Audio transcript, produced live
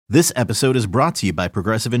This episode is brought to you by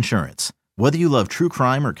Progressive Insurance. Whether you love true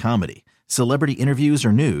crime or comedy, celebrity interviews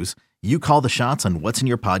or news, you call the shots on what's in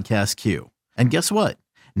your podcast queue. And guess what?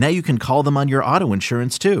 Now you can call them on your auto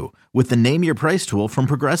insurance too with the Name Your Price tool from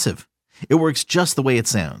Progressive. It works just the way it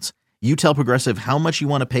sounds. You tell Progressive how much you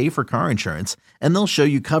want to pay for car insurance, and they'll show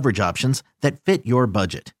you coverage options that fit your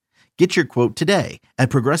budget. Get your quote today at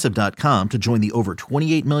Progressive.com to join the over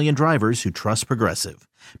 28 million drivers who trust Progressive.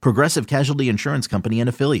 Progressive Casualty Insurance Company and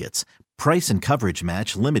Affiliates. Price and coverage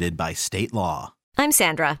match limited by state law. I'm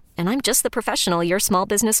Sandra, and I'm just the professional your small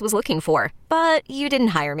business was looking for. But you didn't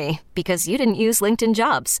hire me because you didn't use LinkedIn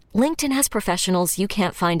Jobs. LinkedIn has professionals you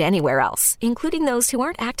can't find anywhere else, including those who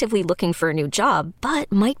aren't actively looking for a new job,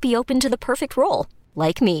 but might be open to the perfect role,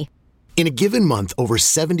 like me. In a given month, over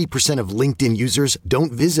 70% of LinkedIn users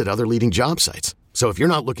don't visit other leading job sites. So if you're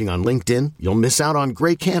not looking on LinkedIn, you'll miss out on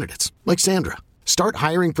great candidates like Sandra. Start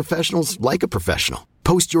hiring professionals like a professional.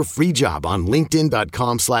 Post your free job on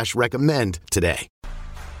linkedin.com/recommend today.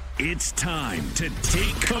 It's time to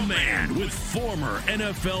take command with former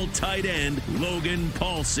NFL tight end Logan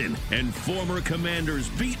Paulsen and former Commanders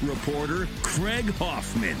beat reporter Craig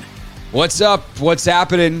Hoffman. What's up? What's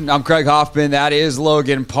happening? I'm Craig Hoffman. That is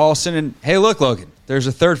Logan Paulsen. And hey, look, Logan, there's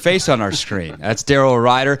a third face on our screen. That's Daryl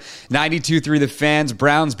Ruiter, 92.3 The Fans,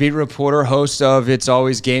 Browns beat reporter, host of It's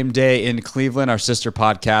Always Game Day in Cleveland, our sister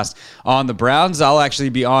podcast on the Browns. I'll actually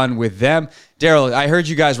be on with them. Daryl, I heard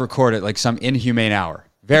you guys record at like some inhumane hour.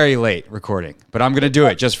 Very late recording, but I'm going to do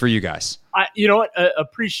it just for you guys. You know what?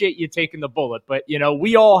 Appreciate you taking the bullet, but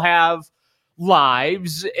we all have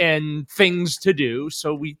lives and things to do,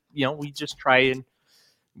 so we just try and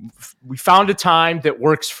we found a time that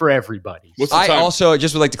works for everybody. I also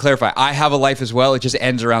just would like to clarify, I have a life as well. It just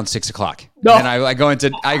ends around 6:00. No. And I go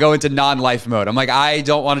into non-life mode. I'm like, I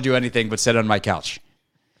don't want to do anything but sit on my couch.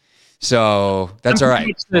 So that's all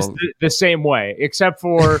right. The same way, except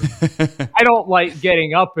for I don't like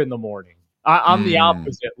getting up in the morning. I'm the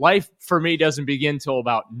opposite. Life for me doesn't begin till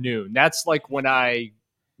about noon. That's like when I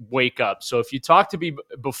wake up. So if you talk to me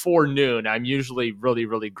before noon, I'm usually really,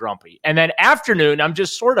 really grumpy. And then afternoon, I'm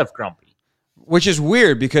just sort of grumpy. Which is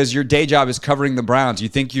weird because your day job is covering the Browns. You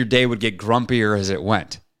think your day would get grumpier as it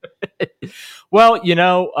went. Well,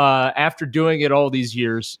 after doing it all these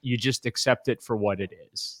years, you just accept it for what it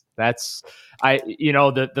is. That's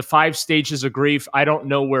the 5 stages of grief. I don't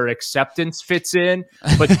know where acceptance fits in,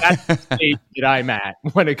 but that's the stage that I'm at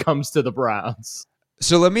when it comes to the Browns.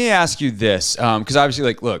 So let me ask you this, because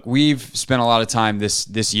obviously, look, we've spent a lot of time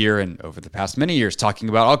this year and over the past many years talking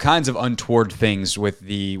about all kinds of untoward things with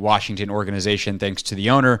the Washington organization, thanks to the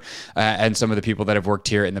owner and some of the people that have worked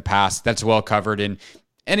here in the past. That's well covered in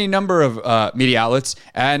any number of media outlets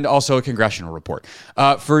and also a congressional report.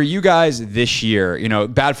 For you guys this year,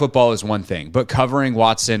 bad football is one thing, but covering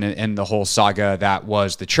Watson and the whole saga that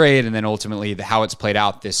was the trade and then ultimately how it's played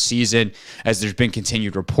out this season as there's been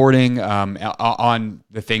continued reporting on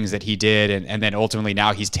the things that he did and then ultimately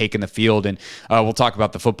now he's taken the field and we'll talk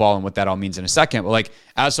about the football and what that all means in a second. But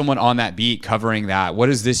as someone on that beat covering that, what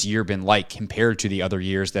has this year been like compared to the other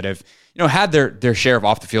years that have had their share of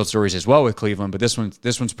off the field stories as well with Cleveland, but this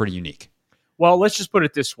one's pretty unique. Well, let's just put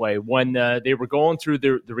it this way. When they were going through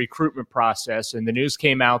the recruitment process and the news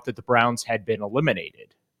came out that the Browns had been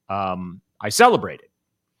eliminated, I celebrated.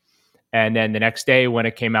 And then the next day when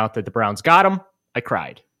it came out that the Browns got them, I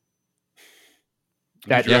cried.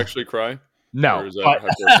 Did you actually cry? No, but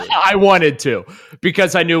I wanted to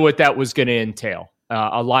because I knew what that was going to entail.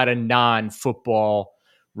 A lot of non-football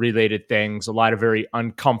related things, a lot of very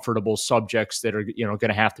uncomfortable subjects that are going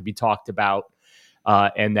to have to be talked about,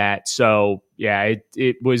 and that. So yeah,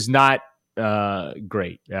 it was not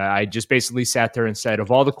great. I just basically sat there and said,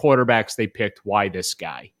 of all the quarterbacks they picked, why this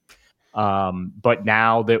guy? But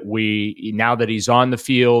now that he's on the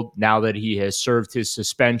field, now that he has served his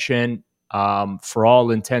suspension, for all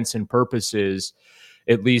intents and purposes,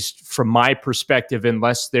 at least from my perspective,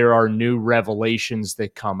 unless there are new revelations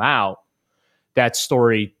that come out, that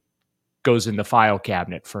story goes in the file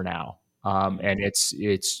cabinet for now. And it's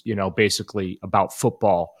basically about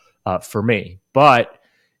football for me. But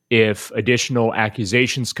if additional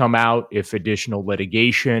accusations come out, if additional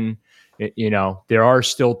litigation, there are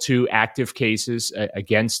still 2 active cases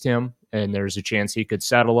against him, and there's a chance he could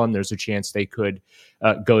settle them. There's a chance they could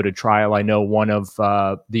go to trial. I know one of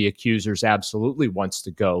the accusers absolutely wants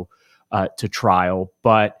to go to trial,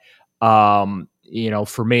 but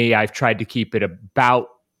for me, I've tried to keep it about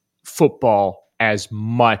football as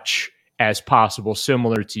much as possible,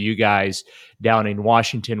 similar to you guys down in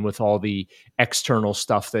Washington with all the external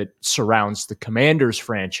stuff that surrounds the Commanders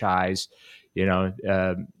franchise.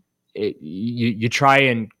 you try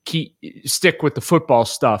and stick with the football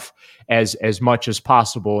stuff as much as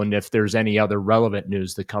possible. And if there's any other relevant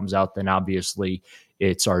news that comes out, then obviously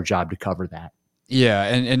it's our job to cover that. Yeah,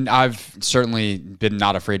 and I've certainly been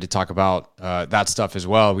not afraid to talk about that stuff as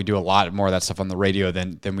well. We do a lot more of that stuff on the radio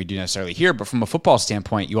than we do necessarily here. But from a football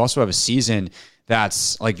standpoint, you also have a season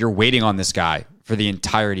that's like you're waiting on this guy for the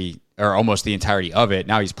entirety or almost the entirety of it.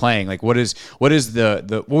 Now he's playing. Like, what was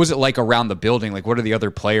it like around the building? Like, what do the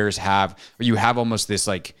other players have? Or you have almost this,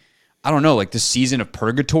 like, I don't know, like this season of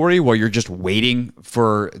purgatory where you're just waiting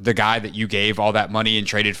for the guy that you gave all that money and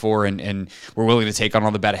traded for and were willing to take on all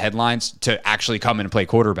the bad headlines to actually come in and play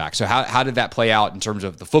quarterback. So how did that play out in terms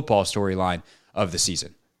of the football storyline of the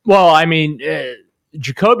season? Well, I mean,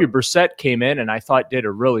 Jacoby Brissett came in and I thought did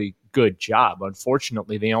a really good job.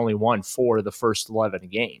 Unfortunately, they only won 4 of the first 11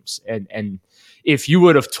 games. And if you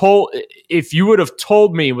would have told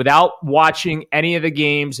me without watching any of the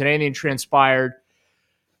games and anything transpired,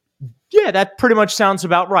 yeah, that pretty much sounds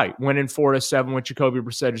about right. Winning 4-7 with Jacoby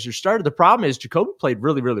Brissett as your starter. The problem is Jacoby played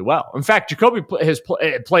really, really well. In fact, Jacoby has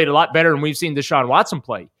played a lot better than we've seen Deshaun Watson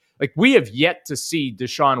play. Like, we have yet to see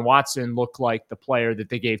Deshaun Watson look like the player that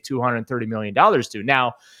they gave $230 million to.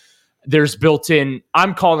 Now, there's built-in,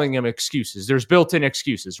 I'm calling them excuses. There's built-in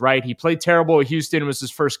excuses, right? He played terrible at Houston. It was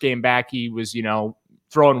his first game back. He was,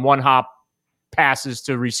 throwing one-hop passes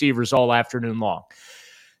to receivers all afternoon long.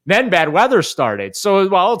 Then bad weather started. So,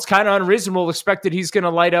 well, it's kind of unreasonable to expect that he's going to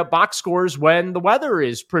light up box scores when the weather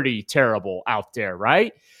is pretty terrible out there,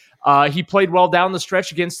 right? He played well down the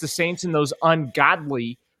stretch against the Saints in those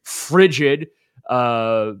ungodly, frigid,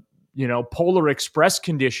 Polar Express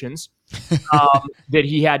conditions that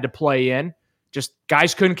he had to play in. Just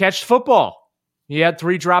guys couldn't catch the football. He had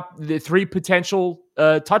 3 potential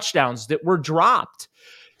touchdowns that were dropped.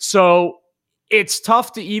 So it's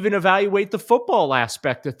tough to even evaluate the football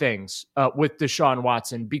aspect of things with Deshaun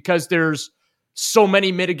Watson because there's so many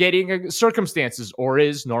mitigating circumstances, or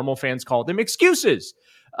as normal fans call them, excuses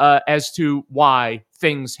as to why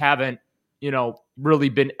things haven't, really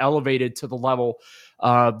been elevated to the level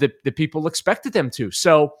that people expected them to.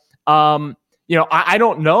 So, I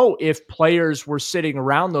don't know if players were sitting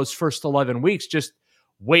around those first 11 weeks just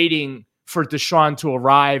waiting for Deshaun to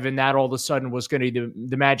arrive and that all of a sudden was going to be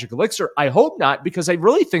the magic elixir. I hope not, because I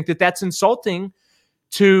really think that that's insulting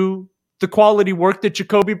to the quality work that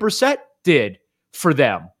Jacoby Brissett did for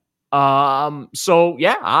them. So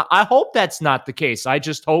yeah, I hope that's not the case. I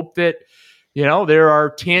just hope that, there are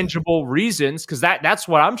tangible reasons, because that's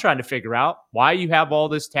what I'm trying to figure out, why you have all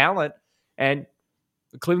this talent and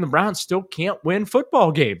the Cleveland Browns still can't win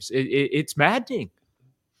football games. It's maddening.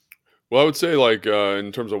 Well, I would say,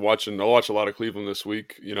 in terms of watching, I'll watch a lot of Cleveland this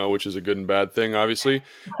week, which is a good and bad thing, obviously.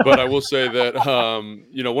 But I will say that,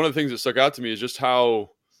 one of the things that stuck out to me is just how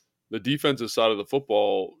the defensive side of the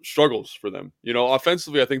football struggles for them.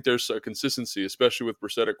 Offensively, I think there's a consistency, especially with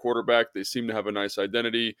Brissett at quarterback. They seem to have a nice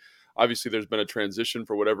identity. Obviously, there's been a transition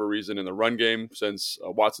for whatever reason in the run game since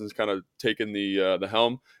Watson's kind of taken the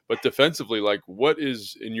helm. But defensively, what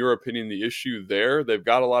is, in your opinion, the issue there? They've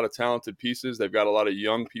got a lot of talented pieces. They've got a lot of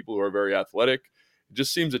young people who are very athletic. It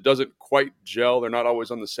just seems it doesn't quite gel. They're not always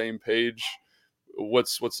on the same page.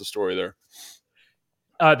 What's the story there?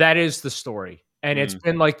 That is the story. And it's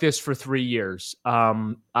been like this for 3 years.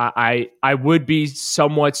 I would be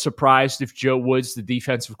somewhat surprised if Joe Woods, the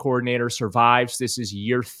defensive coordinator, survives. This is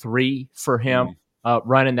year 3 for him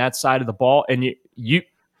running that side of the ball. And you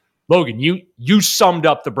Logan, you summed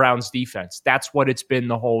up the Browns defense. That's what it's been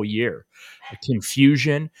the whole year.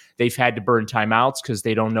 Confusion. They've had to burn timeouts because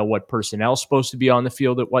they don't know what personnel is supposed to be on the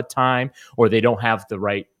field at what time, or they don't have the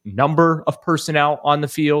right number of personnel on the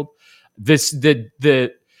field.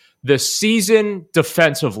 The season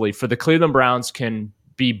defensively for the Cleveland Browns can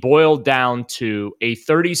be boiled down to a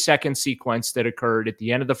 30-second sequence that occurred at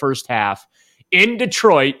the end of the first half in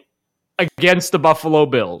Detroit against the Buffalo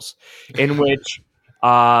Bills, in which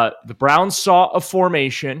the Browns saw a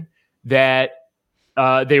formation that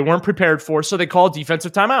they weren't prepared for, so they called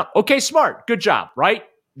defensive timeout. Okay, smart. Good job, right?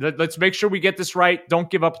 Let's make sure we get this right.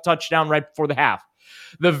 Don't give up a touchdown right before the half.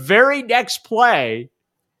 The very next play,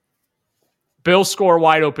 Bills score a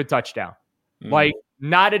wide open touchdown.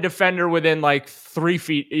 Not a defender within 3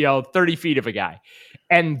 feet, 30 feet of a guy.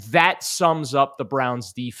 And that sums up the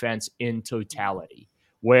Browns defense in totality,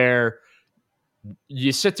 where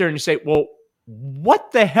you sit there and you say, well,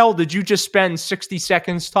 what the hell did you just spend 60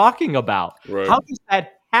 seconds talking about? Right. How does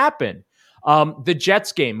that happen? The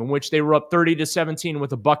Jets game, in which they were up 30-17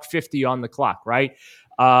 with $1:50 on the clock, right?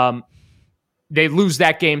 They lose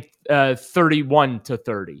that game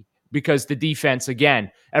 31-30. because the defense,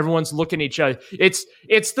 again, everyone's looking at each other. It's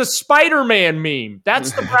the Spider-Man meme.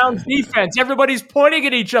 That's the Browns defense. Everybody's pointing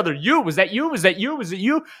at each other. You, was that you? Was that you? Was it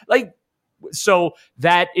you? Like, so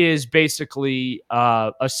that is basically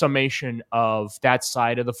a summation of that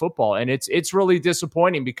side of the football. And it's really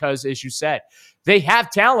disappointing because, as you said, they have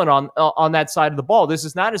talent on that side of the ball. This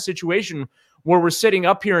is not a situation where we're sitting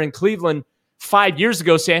up here in Cleveland 5 years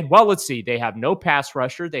ago saying, well, let's see, they have no pass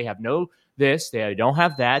rusher. They have no this. They don't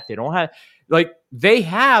have that. They don't have, like, they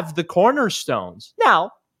have the cornerstones.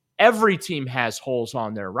 Now, every team has holes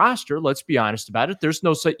on their roster. Let's be honest about it. There's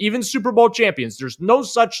no such, even Super Bowl champions, there's no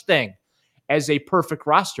such thing as a perfect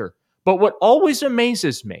roster. But what always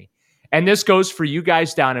amazes me, and this goes for you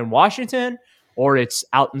guys down in Washington, or it's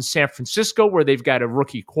out in San Francisco where they've got a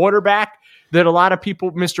rookie quarterback that a lot of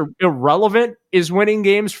people, Mr. Irrelevant, is winning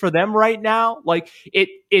games for them right now. Like,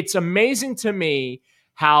 it's amazing to me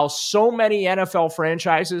how so many NFL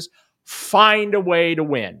franchises find a way to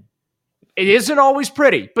win. It isn't always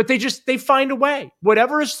pretty, but they find a way.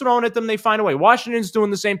 Whatever is thrown at them, they find a way. Washington's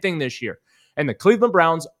doing the same thing this year. And the Cleveland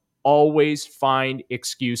Browns always find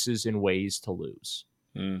excuses and ways to lose.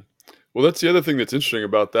 Well, that's the other thing that's interesting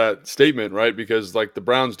about that statement, right? Because like the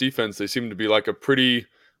Browns defense, they seem to be like a pretty, I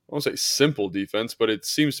won't say simple defense, but it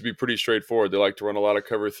seems to be pretty straightforward. They like to run a lot of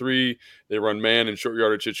cover 3. They run man in short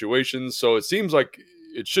yardage situations. So it seems like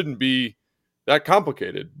it shouldn't be that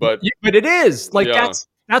complicated, but it is. Like,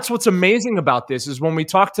 that's what's amazing about this is when we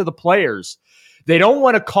talk to the players, they don't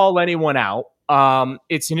want to call anyone out.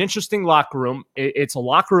 It's an interesting locker room. It's a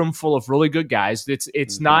locker room full of really good guys.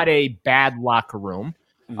 It's not a bad locker room.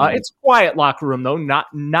 It's a quiet locker room though.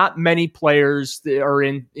 Not many players that are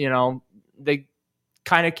in, they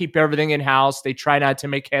kind of keep everything in house. They try not to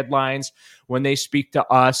make headlines when they speak to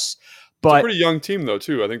us, but it's a pretty young team though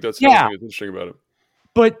too. I think that's the thing that's interesting about it.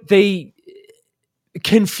 But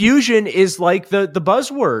confusion is like the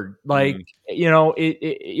buzzword. Like,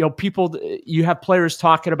 people, you have players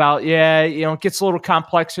talking about, it gets a little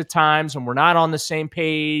complex at times and we're not on the same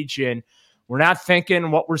page and we're not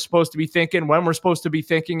thinking what we're supposed to be thinking when we're supposed to be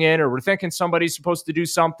thinking it, or we're thinking somebody's supposed to do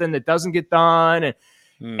something that doesn't get done.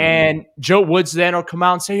 And Joe Woods then will come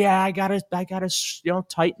out and say, I gotta,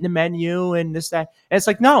 tighten the menu and this, that. And it's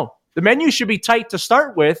like, no, the menu should be tight to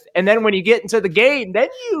start with. And then when you get into the game, then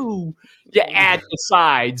you add the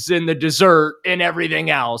sides and the dessert and everything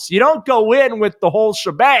else. You don't go in with the whole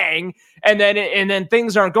shebang and then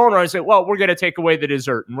things aren't going right. I say, well, we're going to take away the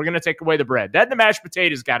dessert and we're going to take away the bread. Then the mashed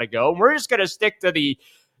potatoes got to go. And we're just going to stick to the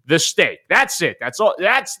steak. That's it. That's all.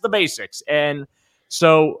 That's the basics. And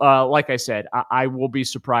so, like I said, I will be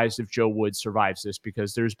surprised if Joe Woods survives this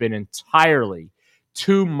because there's been entirely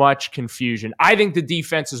too much confusion. I think the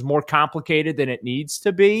defense is more complicated than it needs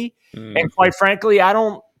to be. And quite frankly, I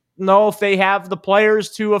don't know if they have the players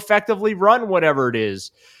to effectively run whatever it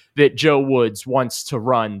is that Joe Woods wants to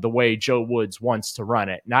run the way Joe Woods wants to run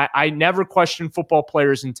it. And I never question football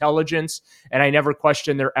players' intelligence and I never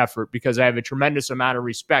question their effort because I have a tremendous amount of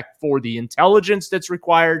respect for the intelligence that's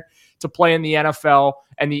required to play in the NFL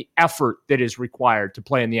and the effort that is required to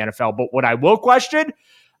play in the NFL. But what I will question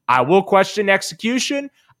execution.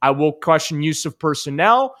 I will question use of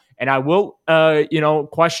personnel, and I will,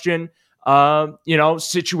 question,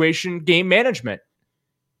 situation game management.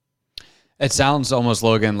 It sounds almost,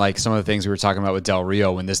 Logan, like some of the things we were talking about with Del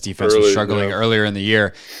Rio when this defense was struggling earlier in the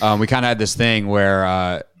year. We kind of had this thing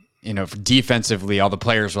where, defensively, all the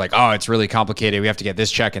players were like, oh, it's really complicated. We have to get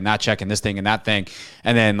this check and this thing and that thing.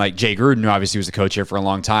 And then like Jay Gruden, who obviously was the coach here for a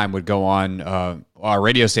long time, would go on our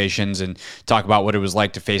radio stations and talk about what it was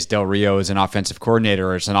like to face Del Rio as an offensive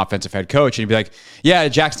coordinator or as an offensive head coach. And he'd be like, yeah,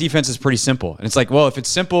 Jack's defense is pretty simple. And it's like, well, if it's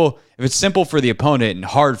simple for the opponent and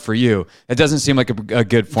hard for you, that doesn't seem like a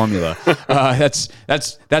good formula. That's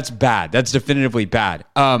bad. That's definitively bad.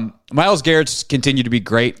 Myles Garrett's continued to be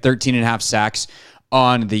great, 13.5 sacks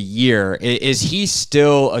on the year. Is he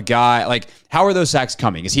still a guy, like, how are those sacks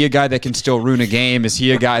coming? Is he a guy that can still ruin a game? Is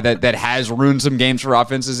he a guy that has ruined some games for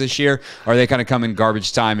offenses this year? Or are they kind of come in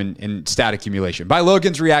garbage time and stat accumulation? By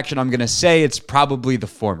Logan's reaction, I'm going to say it's probably the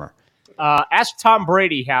former. Ask Tom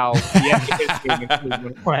Brady how the NBA game in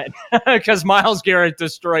Cleveland went because Myles Garrett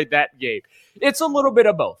destroyed that game. It's a little bit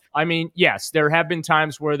of both. I mean, yes, there have been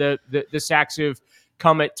times where the sacks have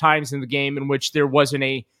come at times in the game in which there wasn't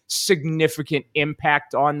a significant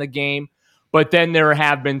impact on the game. But then there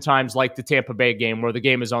have been times like the Tampa Bay game where the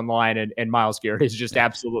game is online and Myles Garrett has just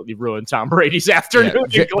absolutely ruined Tom Brady's afternoon.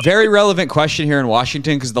 Yeah. Very relevant question here in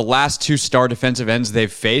Washington, because the last two star defensive ends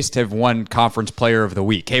they've faced have won Conference Player of the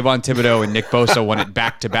Week. Kayvon Thibodeau and Nick Bosa won it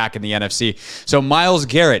back-to-back in the NFC. So Myles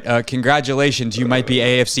Garrett, congratulations. You might be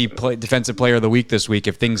AFC Defensive Player of the Week this week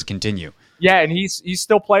if things continue. Yeah, and he's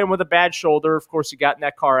still playing with a bad shoulder. Of course, he got in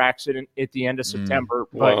that car accident at the end of September,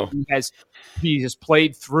 but he has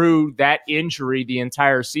played through that injury the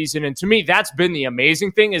entire season. And to me, that's been the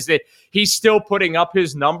amazing thing, is that he's still putting up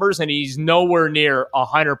his numbers and he's nowhere near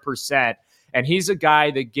 100%. And he's a guy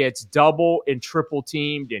that gets double and triple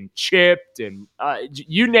teamed and chipped and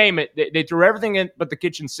you name it. They threw everything in but the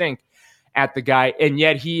kitchen sink at the guy, and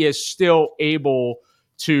yet he is still able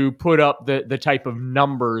to put up the type of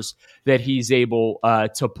numbers that he's able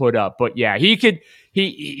to put up. But yeah, he could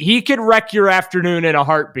wreck your afternoon in a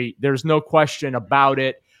heartbeat. There's no question about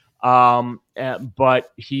it.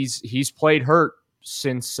 But he's played hurt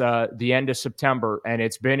since the end of September, and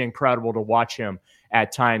it's been incredible to watch him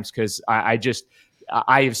at times, because I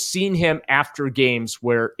have seen him after games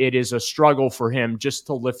where it is a struggle for him just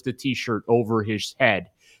to lift the t-shirt over his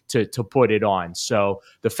head to put it on. So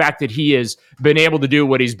the fact that he has been able to do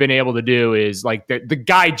what he's been able to do is like the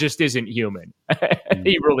guy just isn't human.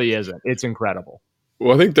 He really isn't. It's incredible.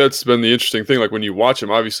 Well, I think that's been the interesting thing. Like when you watch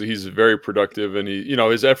him, obviously he's very productive, and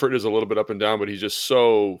his effort is a little bit up and down, but he's just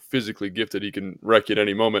so physically gifted. He can wreck you at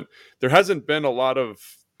any moment. There hasn't been a lot of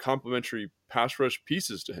complementary pass rush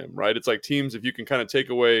pieces to him, right? It's like teams, if you can kind of take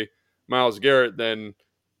away Myles Garrett, then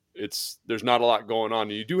there's not a lot going on.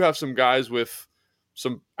 And you do have some guys with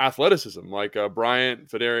some athleticism, like Bryant,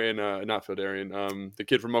 the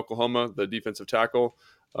kid from Oklahoma, the defensive tackle.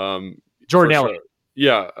 Jordan Elliott.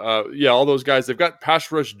 All those guys, they've got pass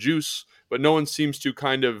rush juice, but no one seems to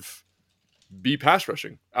kind of be pass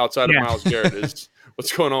rushing outside of Myles Garrett.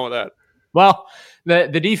 What's going on with that? Well, the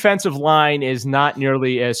defensive line is not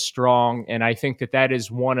nearly as strong, and I think that is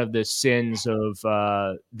one of the sins of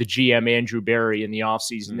the GM Andrew Berry in the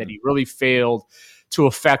offseason, that he really failed to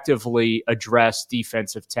effectively address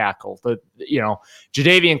defensive tackle.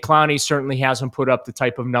 Jadeveon Clowney certainly hasn't put up the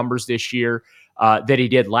type of numbers this year that he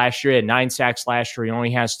did last year. He had 9 sacks last year. He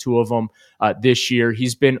only has 2 of them this year.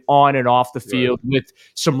 He's been on and off the field with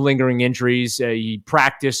some lingering injuries. He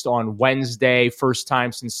practiced on Wednesday, first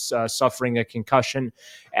time since suffering a concussion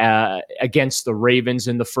against the Ravens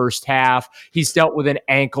in the first half. He's dealt with an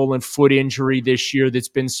ankle and foot injury this year that's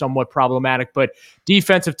been somewhat problematic, but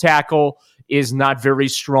defensive tackle is not very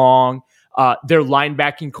strong. Their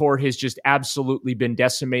linebacking core has just absolutely been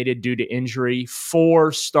decimated due to injury.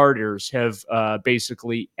 4 starters have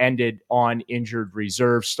basically ended on injured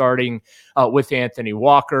reserve, starting with Anthony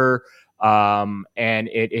Walker. And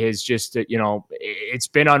it is just, it's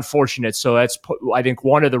been unfortunate. So that's, I think,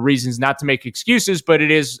 one of the reasons, not to make excuses, but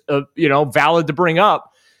it is, valid to bring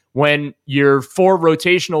up when your 4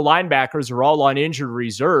 rotational linebackers are all on injured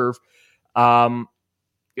reserve.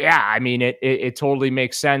 It totally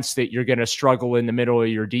makes sense that you're going to struggle in the middle of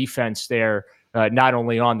your defense there, not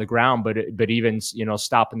only on the ground, but even,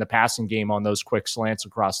 stopping the passing game on those quick slants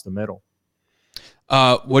across the middle.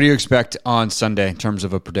 What do you expect on Sunday in terms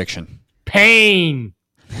of a prediction? Pain.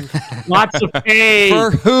 Lots of pain.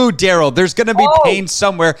 For who, Daryl? There's going to be pain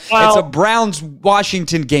somewhere. Well, it's a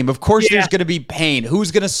Browns-Washington game. Of course there's going to be pain.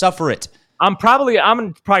 Who's going to suffer it? I'm probably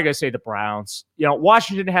going to say the Browns.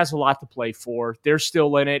 Washington has a lot to play for. They're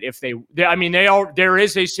still in it. There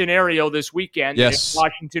is a scenario this weekend. Yes. If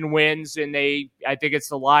Washington wins and I think it's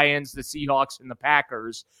the Lions, the Seahawks, and the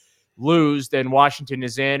Packers lose, then Washington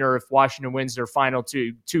is in. Or if Washington wins their final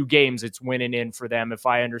two games, it's winning in for them, if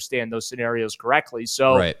I understand those scenarios correctly.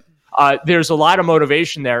 So right. There's a lot of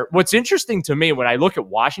motivation there. What's interesting to me when I look at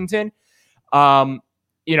Washington, between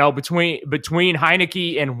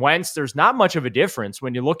Heineke and Wentz, there's not much of a difference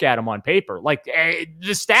when you look at them on paper. Like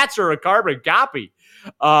the stats are a carbon copy.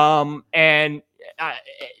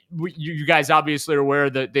 You guys obviously are aware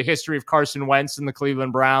of the history of Carson Wentz and the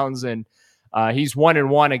Cleveland Browns, and he's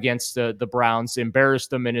 1-1 against the Browns,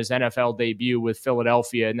 embarrassed them in his NFL debut with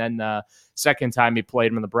Philadelphia. And then the second time he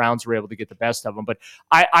played him, and the Browns were able to get the best of him. But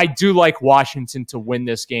I do like Washington to win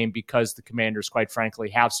this game because the Commanders, quite frankly,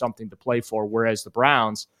 have something to play for. Whereas the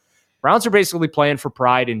Browns are basically playing for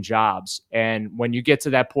pride and jobs. And when you get to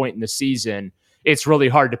that point in the season, it's really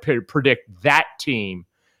hard to predict that team,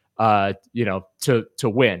 to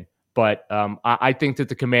win. But I think that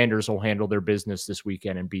the Commanders will handle their business this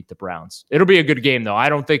weekend and beat the Browns. It'll be a good game, though. I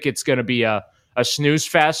don't think it's going to be a snooze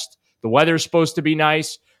fest. The weather's supposed to be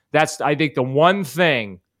nice. That's, I think, the one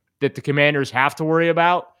thing that the Commanders have to worry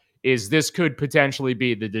about is this could potentially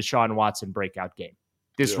be the Deshaun Watson breakout game.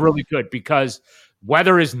 This really could, because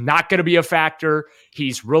weather is not going to be a factor.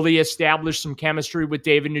 He's really established some chemistry with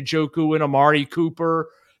David Njoku and Amari Cooper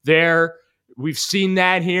there. We've seen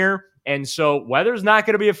that here. And so weather's not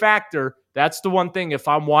going to be a factor. That's the one thing, if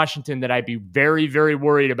I'm Washington, that I'd be very, very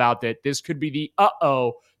worried about, that this could be the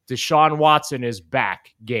Deshaun Watson is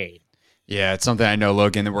back game. Yeah, it's something I know,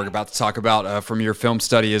 Logan, that we're about to talk about from your film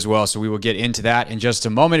study as well. So we will get into that in just a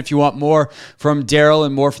moment. If you want more from Daryl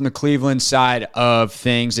and more from the Cleveland side of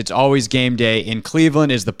things, it's Always Game Day in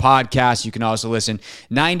Cleveland is the podcast. You can also listen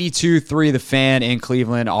 92.3 The Fan in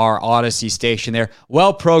Cleveland, our Odyssey station there.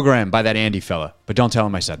 Well programmed by that Andy fella, but don't tell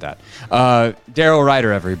him I said that. Daryl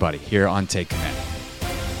Ruiter, everybody, here on Take Command.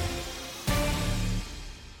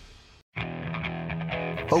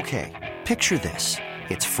 Okay, picture this.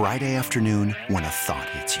 It's Friday afternoon when a thought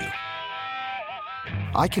hits you.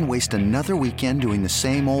 I can waste another weekend doing the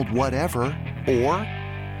same old whatever, or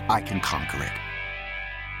I can conquer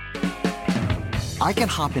it. I can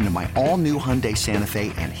hop into my all-new Hyundai Santa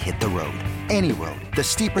Fe and hit the road. Any road. The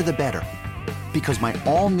steeper, the better. Because my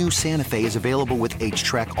all-new Santa Fe is available with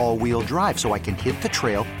H-Track all-wheel drive, so I can hit the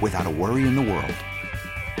trail without a worry in the world.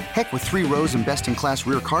 Heck, with 3 rows and best-in-class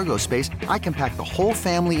rear cargo space, I can pack the whole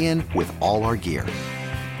family in with all our gear.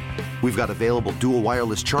 We've got available dual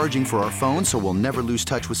wireless charging for our phones, so we'll never lose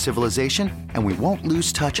touch with civilization, and we won't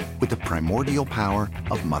lose touch with the primordial power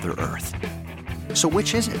of Mother Earth. So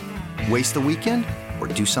which is it? Waste the weekend or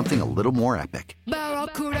do something a little more epic?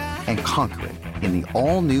 And conquer it in the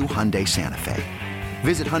all-new Hyundai Santa Fe.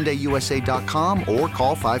 Visit HyundaiUSA.com or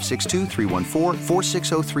call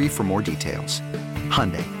 562-314-4603 for more details.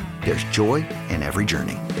 Hyundai, there's joy in every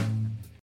journey.